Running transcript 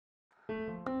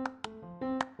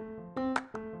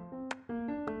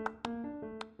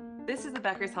This is the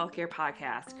Becker's Healthcare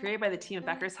Podcast, created by the team at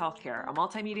Becker's Healthcare, a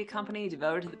multimedia company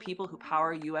devoted to the people who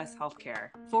power U.S. healthcare.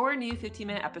 4 new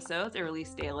 15-minute episodes are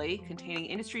released daily, containing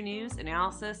industry news,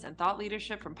 analysis, and thought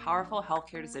leadership from powerful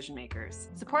healthcare decision makers.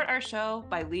 Support our show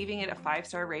by leaving it a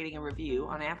 5-star rating and review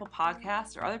on Apple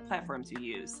Podcasts or other platforms you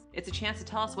use. It's a chance to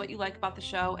tell us what you like about the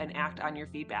show and act on your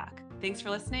feedback. Thanks for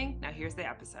listening. Now here's the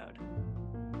episode.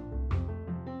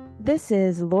 This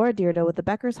is Laura Dyrda with the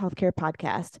Becker's Healthcare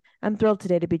Podcast. I'm thrilled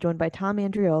today to be joined by Tom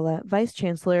Andriola, Vice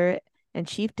Chancellor and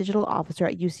Chief Digital Officer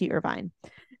at UC Irvine.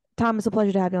 Tom, it's a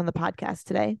pleasure to have you on the podcast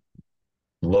today.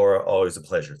 Laura, always a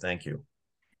pleasure. Thank you.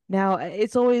 Now,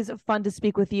 it's always fun to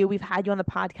speak with you. We've had you on the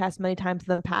podcast many times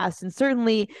in the past, and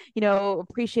certainly,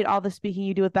 appreciate all the speaking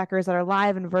you do with Becker's at our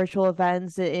live and virtual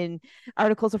events, in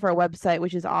articles of our website,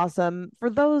 which is awesome. For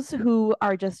those who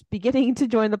are just beginning to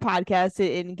join the podcast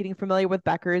and getting familiar with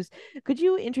Becker's, could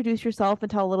you introduce yourself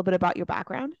and tell a little bit about your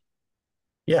background?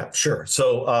 Yeah, sure.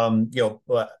 So,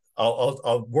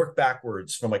 I'll work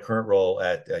backwards from my current role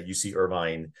at UC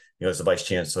Irvine, as the Vice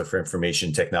Chancellor for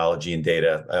Information Technology and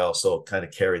Data. I also kind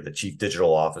of carry the Chief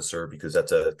Digital Officer because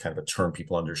that's a kind of a term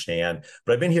people understand.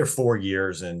 But I've been here 4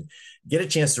 years and get a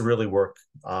chance to really work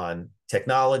on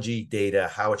technology, data,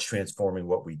 how it's transforming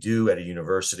what we do at a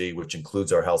university, which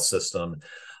includes our health system.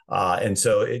 And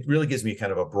so it really gives me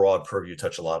kind of a broad purview to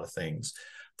touch a lot of things.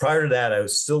 Prior to that, I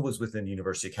still was within the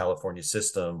University of California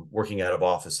system, working out of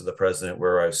Office of the President,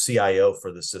 where I was CIO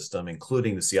for the system,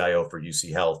 including the CIO for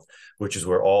UC Health, which is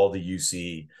where all the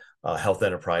UC health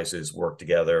enterprises work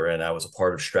together. And I was a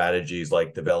part of strategies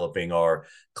like developing our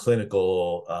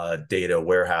clinical data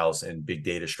warehouse and big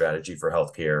data strategy for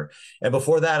healthcare. And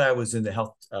before that, I was in the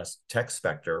health tech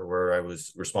sector, where I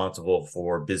was responsible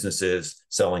for businesses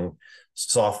selling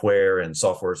software and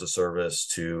software as a service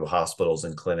to hospitals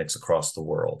and clinics across the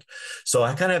world. So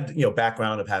I kind of,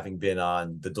 background of having been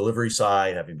on the delivery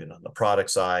side, having been on the product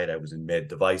side. I was in med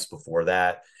device before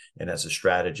that, and as a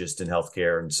strategist in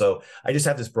healthcare. And so I just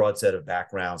have this broad set of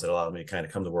backgrounds that allow me to kind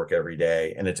of come to work every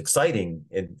day. And it's exciting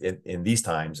in these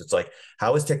times. It's like,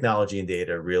 how is technology and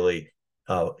data really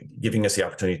giving us the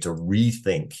opportunity to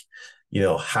rethink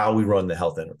how we run the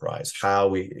health enterprise, how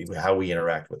we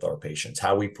interact with our patients,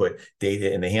 how we put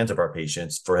data in the hands of our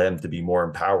patients for them to be more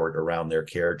empowered around their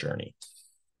care journey.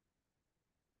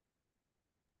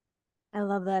 I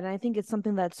love that. And I think it's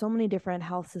something that so many different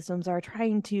health systems are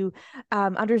trying to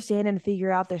understand and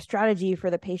figure out their strategy for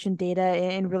the patient data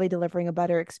and really delivering a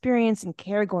better experience and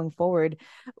care going forward.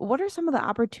 What are some of the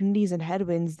opportunities and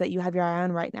headwinds that you have your eye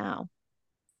on right now?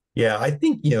 Yeah, I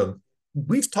think,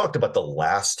 we've talked about the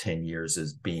last 10 years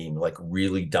as being like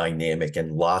really dynamic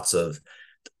and lots of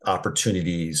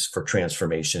opportunities for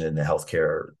transformation in the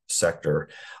healthcare sector.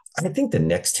 I think the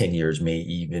next 10 years may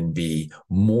even be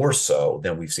more so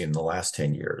than we've seen in the last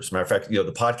 10 years. Matter of fact,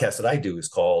 the podcast that I do is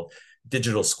called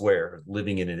Digital Square,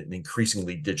 living in an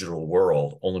increasingly digital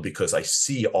world, only because I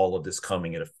see all of this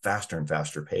coming at a faster and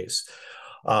faster pace.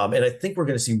 And I think we're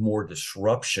going to see more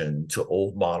disruption to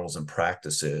old models and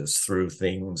practices through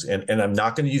things. And I'm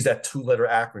not going to use that 2-letter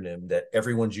acronym that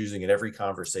everyone's using in every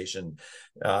conversation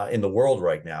in the world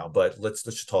right now. But let's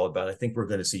just talk about it. I think we're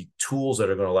going to see tools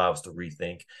that are going to allow us to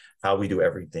rethink how we do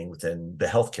everything within the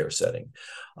healthcare setting.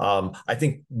 I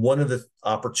think one of the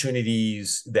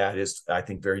opportunities that is, I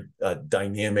think, very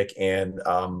dynamic and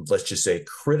let's just say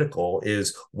critical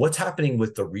is what's happening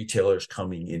with the retailers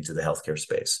coming into the healthcare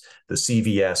space, the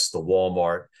CVS, the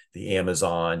Walmart, the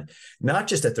Amazon, not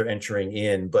just that they're entering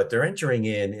in, but they're entering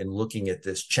in and looking at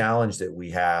this challenge that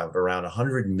we have around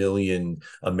 100 million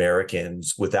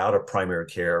Americans without a primary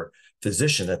care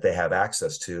physician that they have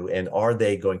access to, and are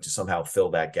they going to somehow fill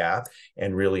that gap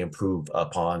and really improve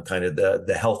upon kind of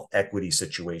the health equity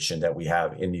situation that we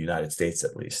have in the United States,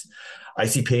 at least. I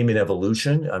see payment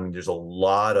evolution. I mean, there's a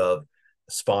lot of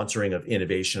sponsoring of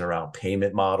innovation around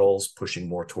payment models, pushing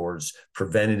more towards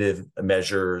preventative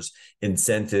measures,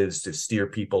 incentives to steer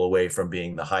people away from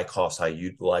being the high cost, high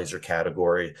utilizer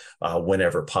category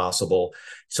whenever possible.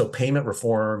 So payment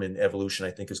reform and evolution,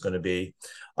 I think, is going to be.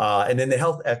 And then the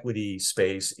health equity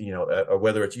space, or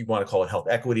whether it's you want to call it health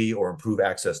equity or improve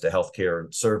access to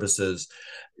healthcare services.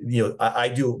 I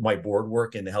do my board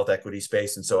work in the health equity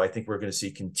space. And so I think we're going to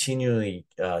see continually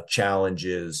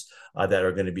challenges that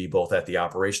are going to be both at the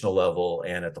operational level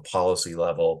and at the policy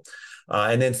level.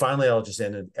 And then finally, I'll just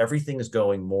end, everything is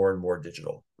going more and more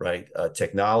digital, right?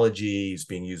 Technology is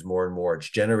being used more and more. It's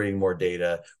generating more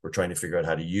data. We're trying to figure out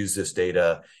how to use this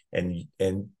data and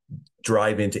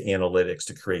drive into analytics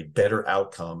to create better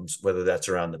outcomes, whether that's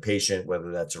around the patient,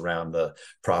 whether that's around the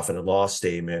profit and loss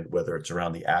statement, whether it's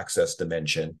around the access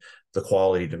dimension, the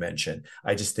quality dimension.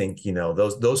 I just think,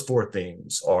 those four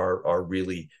things are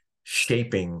really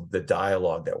shaping the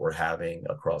dialogue that we're having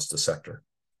across the sector.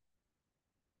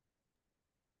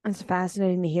 It's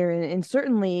fascinating to hear. And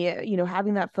certainly,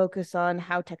 having that focus on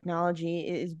how technology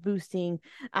is boosting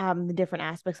the different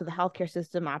aspects of the healthcare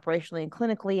system operationally and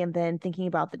clinically, and then thinking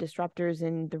about the disruptors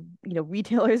and the,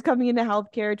 retailers coming into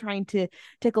healthcare, trying to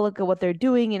take a look at what they're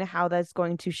doing and how that's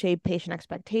going to shape patient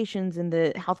expectations in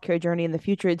the healthcare journey in the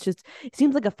future. It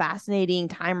seems like a fascinating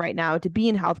time right now to be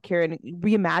in healthcare and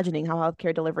reimagining how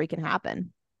healthcare delivery can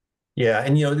happen. Yeah.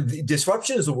 And,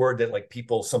 disruption is a word that like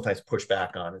people sometimes push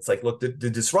back on. It's like, look, the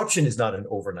disruption is not an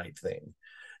overnight thing.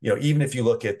 Even if you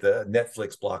look at the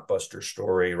Netflix blockbuster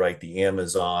story, right, the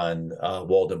Amazon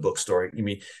Walden book story,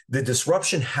 the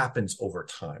disruption happens over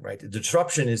time, right? The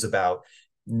disruption is about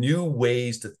new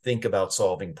ways to think about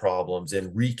solving problems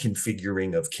and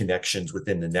reconfiguring of connections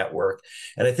within the network.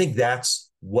 And I think that's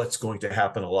what's going to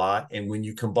happen a lot. And when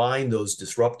you combine those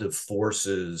disruptive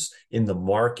forces in the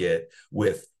market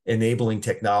with enabling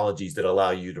technologies that allow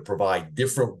you to provide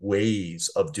different ways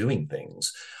of doing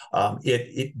things,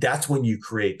 that's when you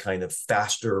create kind of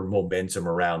faster momentum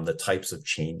around the types of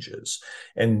changes.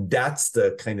 And that's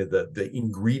the kind of the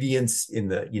ingredients in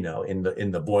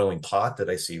the boiling pot that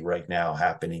I see right now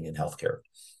happening in healthcare.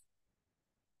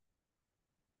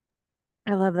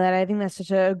 I love that. I think that's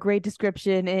such a great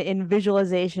description in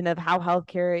visualization of how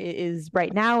healthcare is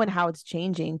right now and how it's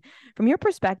changing. From your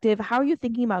perspective, how are you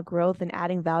thinking about growth and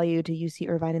adding value to UC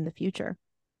Irvine in the future?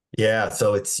 Yeah,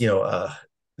 so it's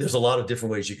there's a lot of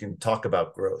different ways you can talk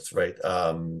about growth, right?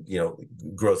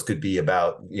 Growth could be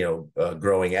about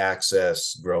growing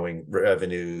access, growing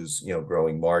revenues,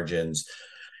 growing margins.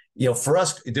 For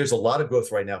us, there's a lot of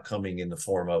growth right now coming in the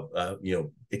form of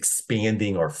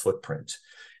expanding our footprint,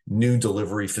 new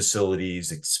delivery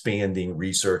facilities, expanding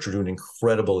research. We're doing an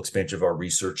incredible expansion of our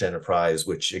research enterprise,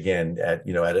 which again, at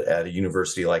a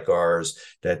university like ours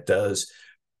that does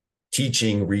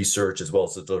teaching, research, as well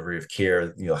as the delivery of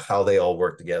care, how they all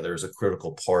work together is a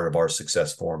critical part of our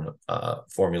success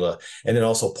formula, and then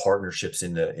also partnerships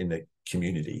in the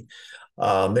community.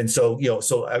 And so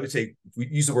I would say if we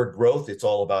use the word growth, it's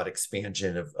all about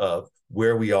expansion of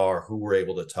where we are, who we're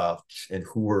able to touch, and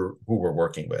who we're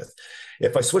working with.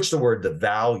 If I switch the word to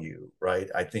value, right,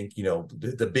 I think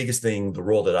the biggest thing, the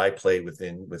role that I play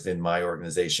within my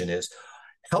organization is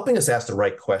helping us ask the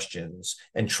right questions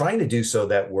and trying to do so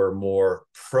that we're more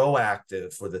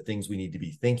proactive for the things we need to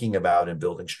be thinking about and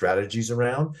building strategies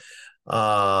around,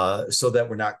 so that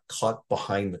we're not caught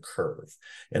behind the curve.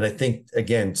 And I think,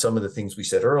 again, some of the things we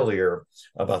said earlier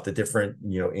about the different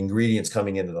ingredients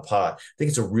coming into the pot, I think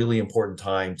it's a really important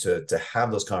time to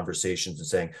have those conversations and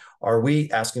saying, are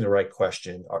we asking the right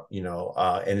question?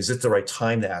 And is it the right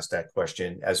time to ask that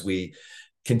question as we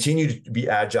continue to be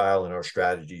agile in our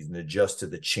strategies and adjust to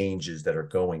the changes that are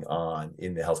going on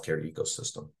in the healthcare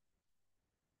ecosystem?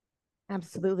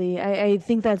 Absolutely. I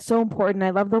think that's so important.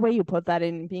 I love the way you put that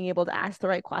in being able to ask the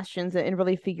right questions and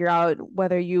really figure out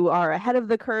whether you are ahead of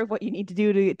the curve, what you need to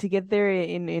do to get there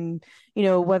in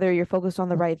whether you're focused on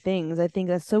the right things. I think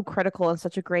that's so critical and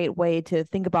such a great way to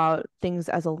think about things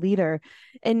as a leader.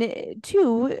 And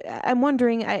two, I'm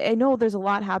wondering, I know there's a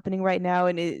lot happening right now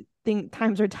and I think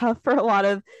times are tough for a lot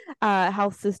of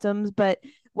health systems, but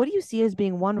what do you see as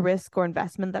being one risk or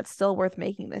investment that's still worth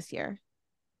making this year?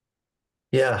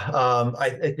 Yeah,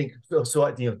 I think so.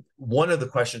 One of the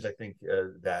questions I think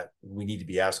that we need to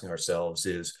be asking ourselves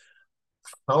is,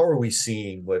 how are we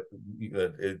seeing what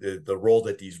the role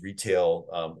that these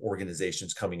retail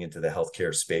organizations coming into the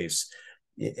healthcare space,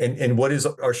 and what is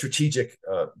our strategic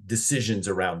decisions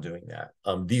around doing that?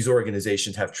 These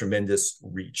organizations have tremendous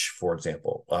reach. For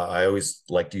example, I always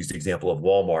like to use the example of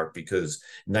Walmart because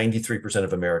 93%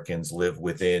 of Americans live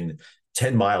within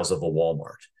 10 miles of a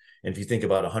Walmart. And if you think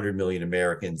about 100 million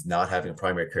Americans not having a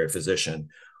primary care physician,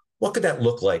 what could that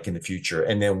look like in the future?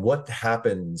 And then what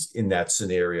happens in that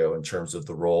scenario in terms of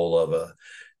the role of a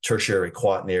tertiary,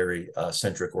 quaternary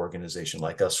centric organization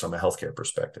like us from a healthcare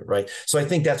perspective, right? So I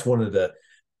think that's one of the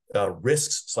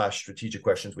risks/strategic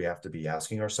questions we have to be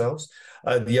asking ourselves.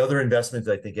 The other investment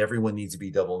that I think everyone needs to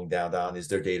be doubling down on is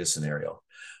their data scenario.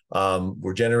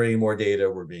 We're generating more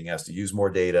data. We're being asked to use more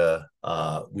data.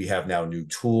 We have now new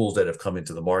tools that have come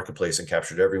into the marketplace and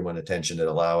captured everyone's attention that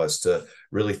allow us to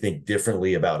really think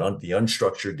differently about the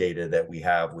unstructured data that we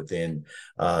have within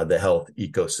the health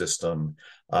ecosystem.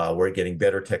 We're getting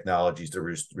better technologies to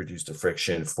reduce the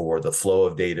friction for the flow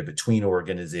of data between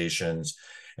organizations.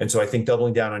 And so I think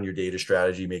doubling down on your data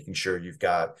strategy, making sure you've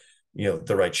got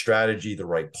the right strategy, the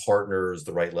right partners,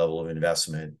 the right level of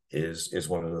investment is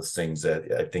one of those things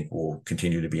that I think will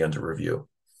continue to be under review.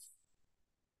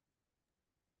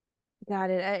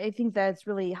 Got it. I think that's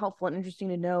really helpful and interesting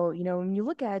to know. When you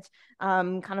look at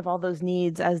kind of all those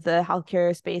needs as the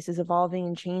healthcare space is evolving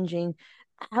and changing,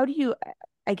 how do you,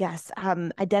 I guess,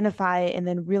 identify and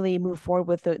then really move forward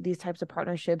with these types of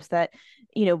partnerships that,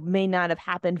 may not have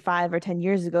happened 5 or 10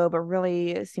 years ago, but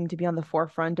really seem to be on the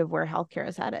forefront of where healthcare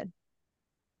is headed?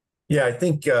 Yeah, I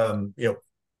think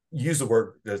use the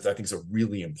word that I think is a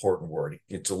really important word.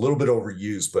 It's a little bit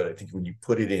overused, but I think when you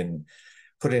put it in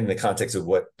the context of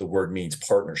what the word means,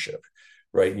 partnership,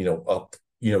 right?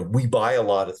 We buy a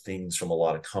lot of things from a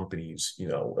lot of companies,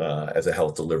 as a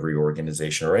health delivery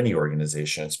organization or any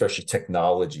organization, especially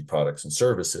technology products and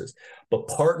services. But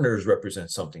partners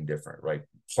represent something different, right?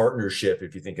 Partnership,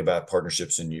 if you think about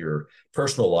partnerships in your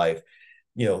personal life,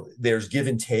 there's give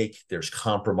and take, there's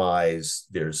compromise,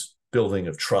 there's building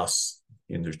of trust,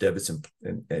 and there's debits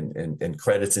and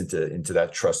credits into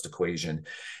that trust equation.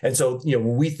 And so,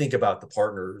 when we think about the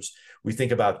partners, we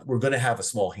think about we're going to have a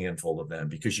small handful of them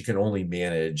because you can only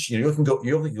manage, you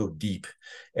only go deep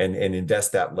and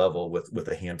invest that level with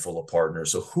a handful of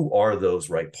partners. So who are those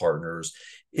right partners?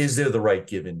 Is there the right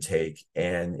give and take?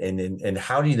 And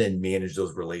how do you then manage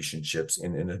those relationships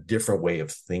in a different way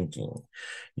of thinking?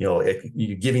 If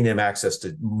you're giving them access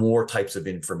to more types of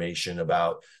information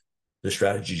about the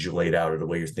strategies you laid out or the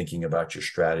way you're thinking about your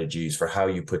strategies for how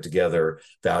you put together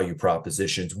value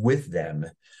propositions with them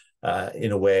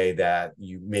in a way that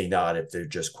you may not if they're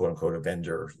just quote unquote a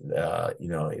vendor,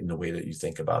 in the way that you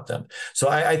think about them. So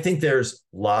I think there's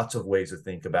lots of ways to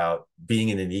think about being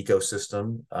in an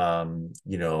ecosystem,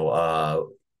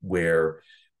 where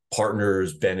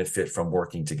partners benefit from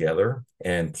working together,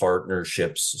 and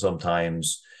partnerships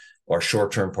sometimes are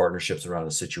short-term partnerships around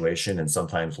a situation and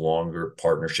sometimes longer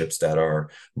partnerships that are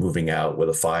moving out with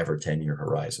a 5 or 10-year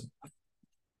horizon.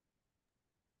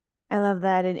 I love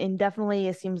that. And definitely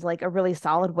it seems like a really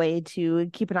solid way to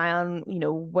keep an eye on,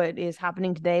 what is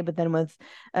happening today, but then with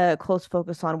a close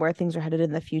focus on where things are headed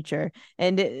in the future.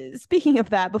 And speaking of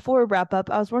that, before we wrap up,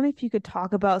 I was wondering if you could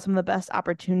talk about some of the best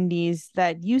opportunities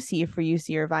that you see for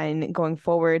UC Irvine going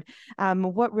forward.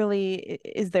 What really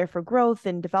is there for growth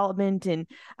and development, and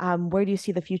where do you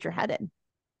see the future headed?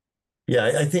 Yeah,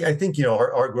 I think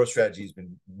our growth strategy has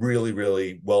been really,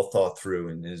 really well thought through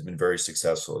and has been very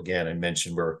successful. Again, I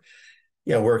mentioned we're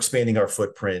expanding our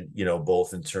footprint,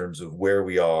 both in terms of where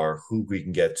we are, who we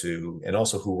can get to, and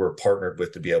also who we're partnered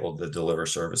with to be able to deliver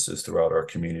services throughout our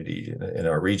community in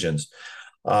our regions.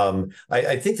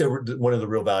 I think that one of the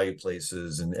real value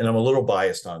places, and I'm a little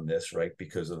biased on this, right,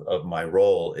 because of my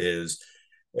role, is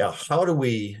how do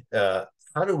we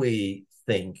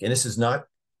think, and this is not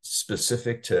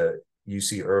specific to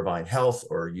UC Irvine Health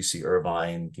or UC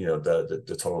Irvine,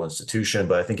 the total institution.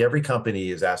 But I think every company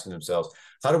is asking themselves,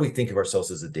 how do we think of ourselves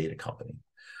as a data company?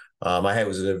 I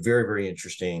was at a very, very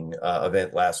interesting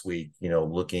event last week,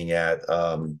 looking at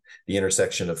the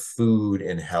intersection of food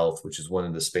and health, which is one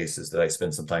of the spaces that I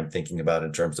spend some time thinking about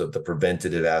in terms of the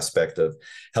preventative aspect of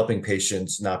helping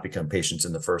patients not become patients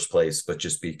in the first place, but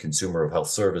just be consumer of health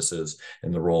services,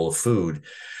 and the role of food.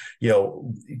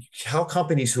 How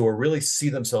companies who are really see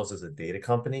themselves as a data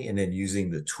company and then using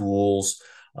the tools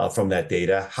from that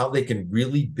data, how they can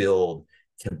really build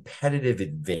competitive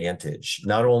advantage,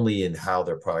 not only in how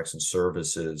their products and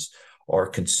services are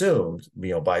consumed,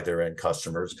 by their end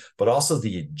customers, but also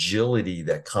the agility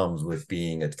that comes with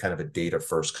being a kind of a data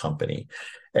first company.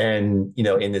 And,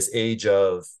 in this age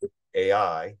of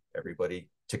AI, everybody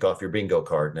tick off your bingo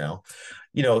card now,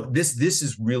 this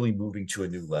is really moving to a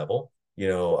new level.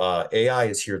 AI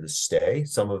is here to stay.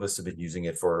 Some of us have been using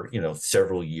it for,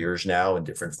 several years now in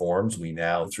different forms. We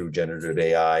now, through generative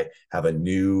AI, have a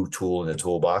new tool in the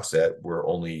toolbox that we're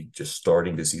only just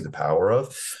starting to see the power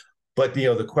of. But,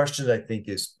 the question I think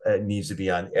needs to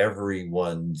be on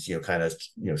everyone's,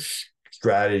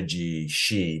 strategy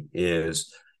sheet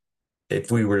is,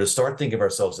 if we were to start thinking of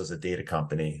ourselves as a data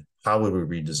company, how would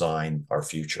we redesign our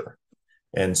future?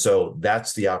 And so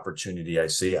that's the opportunity I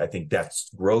see. I think that's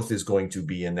growth is going to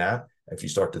be in that if you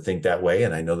start to think that way.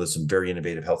 And I know there's some very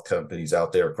innovative health companies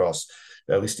out there across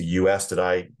at least the US that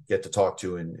I get to talk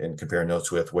to and compare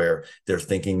notes with, where they're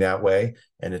thinking that way.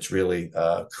 And it's really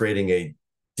creating a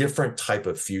different type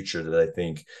of future that I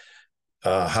think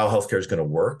how healthcare is going to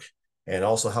work, and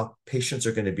also how patients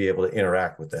are going to be able to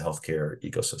interact with the healthcare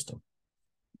ecosystem.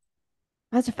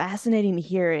 That's fascinating to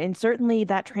hear. And certainly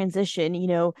that transition,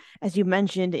 as you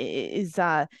mentioned, is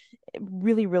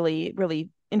really, really, really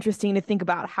interesting to think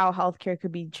about how healthcare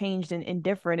could be changed and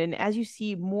different. And as you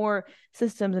see more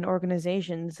systems and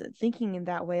organizations thinking in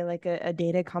that way, like a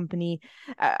data company,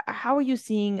 how are you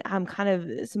seeing kind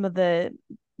of some of the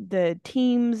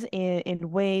teams in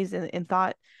ways and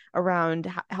thought around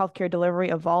healthcare delivery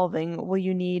evolving? Will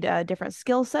you need different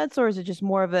skill sets, or is it just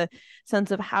more of a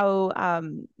sense of how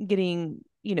getting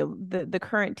the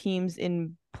current teams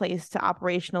in place to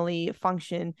operationally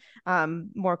function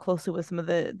more closely with some of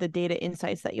the data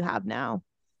insights that you have now?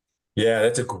 Yeah,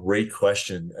 that's a great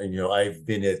question. And, I've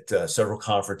been at several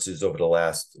conferences over the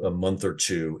last month or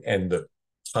two, and the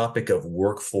topic of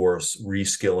workforce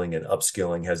reskilling and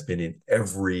upskilling has been in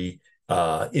every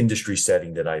industry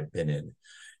setting that I've been in.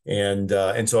 And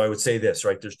so I would say this,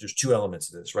 right? There's two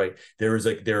elements to this, right? There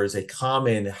is a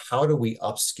common, how do we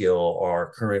upskill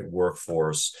our current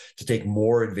workforce to take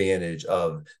more advantage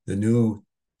of the new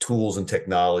tools and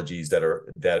technologies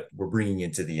that we're bringing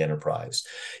into the enterprise?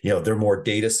 They're more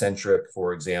data centric.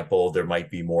 For example, there might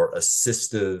be more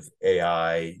assistive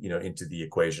AI, into the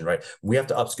equation, right? We have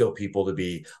to upskill people to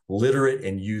be literate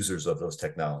and users of those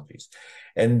technologies.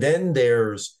 And then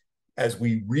as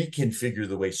we reconfigure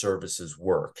the way services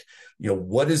work,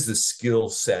 what does the skill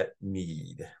set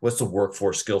need? What's the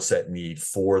workforce skill set need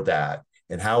for that?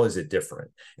 And how is it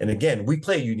different? And again, we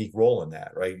play a unique role in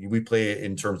that, right? We play it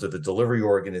in terms of the delivery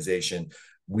organization.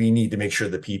 We need to make sure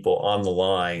the people on the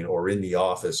line or in the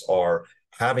office are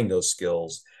having those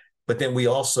skills. But then we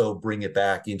also bring it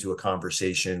back into a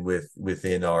conversation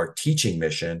within our teaching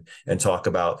mission and talk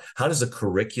about how does the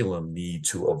curriculum need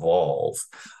to evolve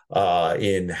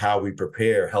in how we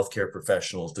prepare healthcare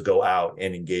professionals to go out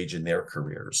and engage in their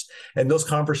careers. And those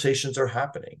conversations are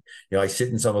happening. I sit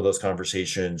in some of those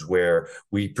conversations where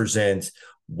we present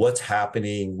what's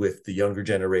happening with the younger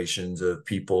generations of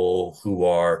people who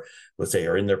are, let's say,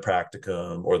 are in their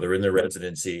practicum or they're in their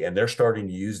residency, and they're starting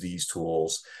to use these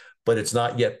tools, but it's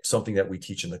not yet something that we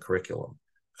teach in the curriculum.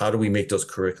 How do we make those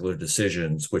curricular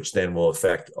decisions, which then will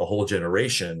affect a whole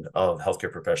generation of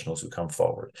healthcare professionals who come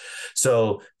forward?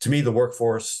 So to me, the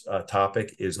workforce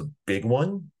topic is a big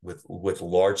one with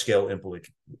large-scale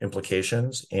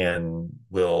implications and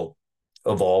will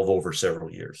evolve over several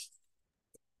years.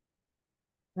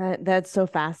 That's so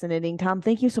fascinating. Tom,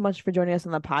 thank you so much for joining us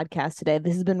on the podcast today.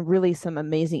 This has been really some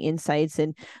amazing insights.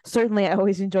 And certainly I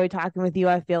always enjoy talking with you.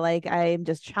 I feel like I'm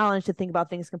just challenged to think about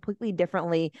things completely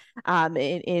differently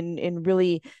in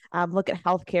really look at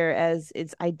healthcare as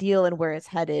its ideal and where it's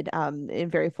headed in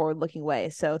very forward-looking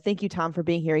ways. So thank you, Tom, for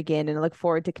being here again. And I look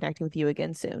forward to connecting with you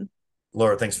again soon.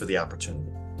 Laura, thanks for the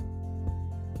opportunity.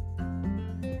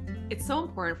 It's so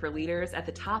important for leaders at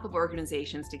the top of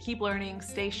organizations to keep learning,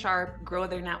 stay sharp, grow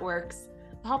their networks.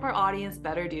 To help our audience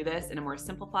better do this in a more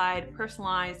simplified,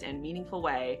 personalized, and meaningful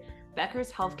way,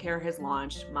 Becker's Healthcare has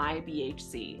launched My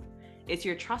BHC. It's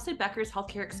your trusted Becker's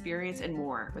Healthcare experience and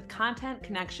more, with content,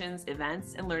 connections,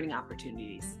 events, and learning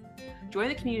opportunities. Join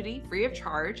the community free of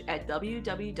charge at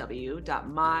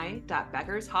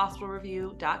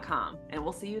www.my.beckershospitalreview.com, and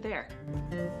we'll see you there.